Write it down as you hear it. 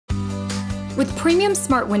With premium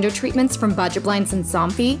smart window treatments from Budget Blinds and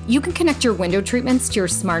Somfy, you can connect your window treatments to your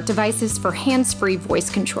smart devices for hands-free voice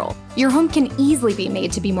control. Your home can easily be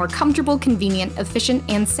made to be more comfortable, convenient, efficient,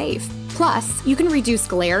 and safe. Plus, you can reduce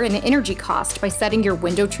glare and energy cost by setting your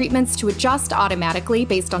window treatments to adjust automatically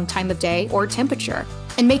based on time of day or temperature,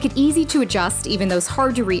 and make it easy to adjust even those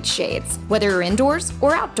hard-to-reach shades, whether you're indoors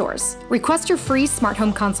or outdoors. Request your free smart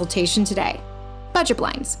home consultation today. Budget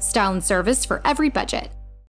Blinds, style and service for every budget.